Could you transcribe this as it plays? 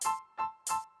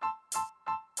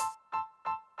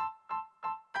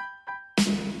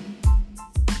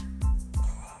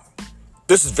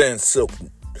This is Van Silk,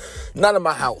 not in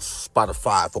my house,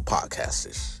 Spotify for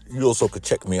podcasters. You also could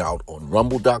check me out on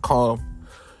rumble.com,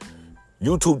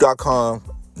 youtube.com,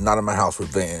 not in my house with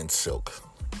Van Silk.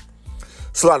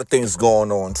 There's a lot of things going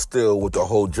on still with the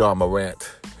whole JA Morant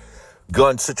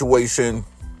gun situation,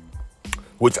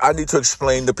 which I need to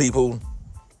explain to people.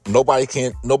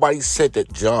 Nobody said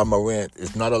that JA Morant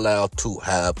is not allowed to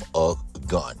have a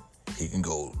gun. He can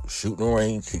go shooting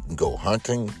range, he can go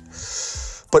hunting.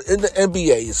 But in the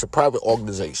NBA, it's a private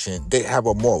organization. They have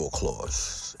a moral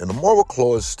clause. And the moral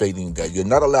clause stating that you're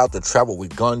not allowed to travel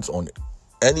with guns on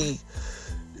any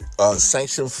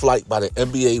sanctioned flight by the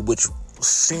NBA, which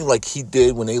seemed like he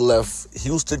did when they left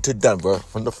Houston to Denver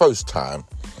from the first time,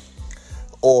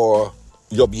 or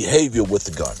your behavior with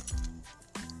the gun.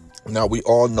 Now, we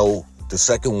all know the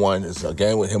second one is,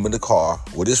 again, with him in the car,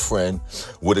 with his friend,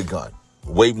 with a gun,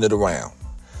 waving it around.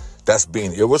 That's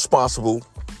being irresponsible.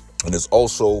 And it's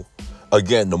also,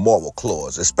 again, the moral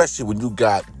clause, especially when you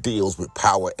got deals with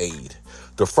Powerade.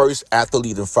 The first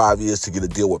athlete in 5 years to get a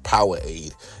deal with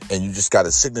Powerade, and you just got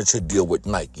a signature deal with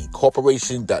Nike,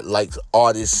 corporation that likes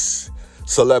artists,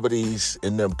 celebrities,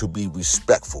 and them to be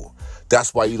respectful.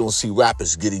 That's why you don't see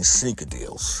rappers getting sneaker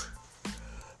deals.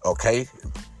 Okay?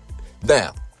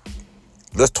 Now,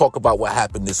 let's talk about what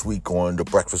happened this week on The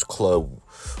Breakfast Club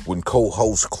when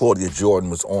co-host Claudia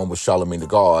Jordan was on with Charlamagne the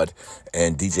God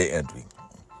and DJ Envy.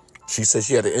 She said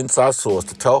she had an inside source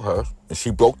to tell her, and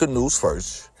she broke the news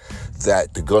first,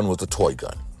 that the gun was a toy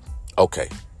gun. Okay.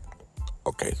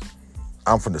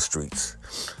 I'm from the streets.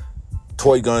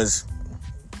 Toy guns,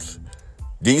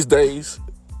 these days,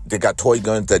 they got toy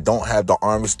guns that don't have the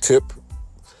armor's tip.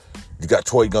 You got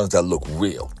toy guns that look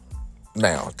real.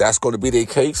 Now, if that's going to be their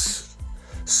case,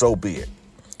 so be it.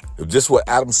 If this is what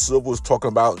Adam Silver was talking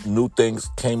about, new things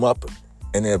came up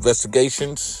in the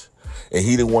investigations, and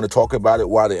he didn't want to talk about it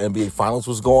while the NBA Finals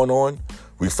was going on,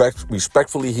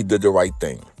 respectfully, he did the right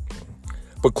thing.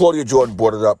 But Claudia Jordan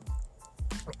brought it up,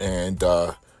 and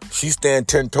she stand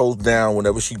 10 toes down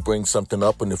whenever she brings something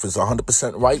up, and if it's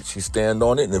 100% right, she stand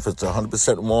on it, and if it's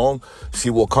 100% wrong,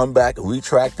 she will come back,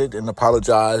 retract it, and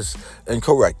apologize and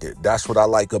correct it. That's what I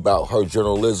like about her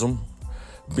journalism.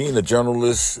 Being a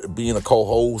journalist, being a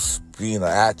co-host, being an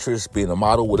actress, being a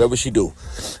model, whatever she do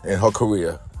in her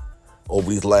career over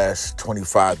these last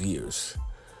 25 years.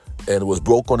 And it was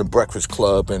broke on the Breakfast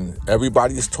Club, and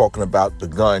everybody is talking about the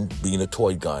gun being a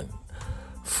toy gun.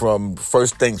 From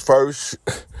First Things First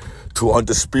to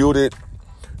Undisputed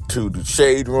to the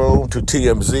Shade Room to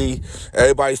TMZ,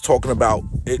 everybody's talking about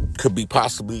it could be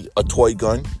possibly a toy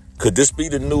gun. Could this be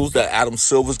the news that Adam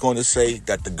Silver's going to say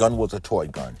that the gun was a toy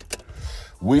gun?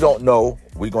 We don't know.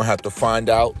 We're going to have to find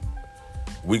out.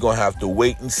 We're going to have to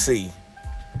wait and see.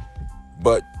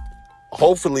 But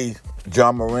hopefully,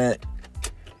 JA Morant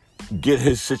get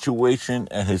his situation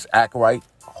and his act right.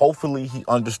 Hopefully, he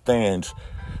understands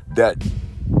that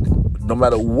no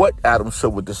matter what Adam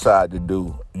Silver decided to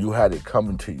do, you had it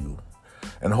coming to you.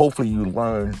 And hopefully, you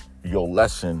learn your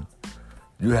lesson.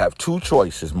 You have two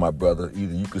choices, my brother.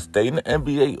 Either you could stay in the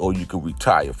NBA or you could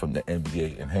retire from the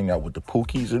NBA and hang out with the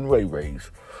Pookies and Ray Rays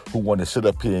who want to sit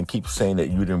up here and keep saying that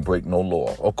you didn't break no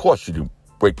law. Of course you didn't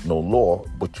break no law,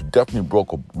 but you definitely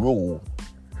broke a rule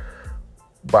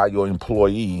by your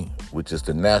employee, which is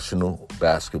the National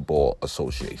Basketball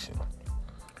Association.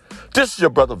 This is your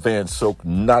brother Van Silk,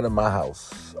 not in my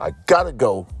house. I gotta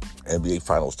go. NBA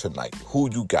Finals tonight.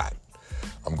 Who you got?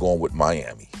 I'm going with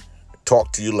Miami.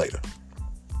 Talk to you later.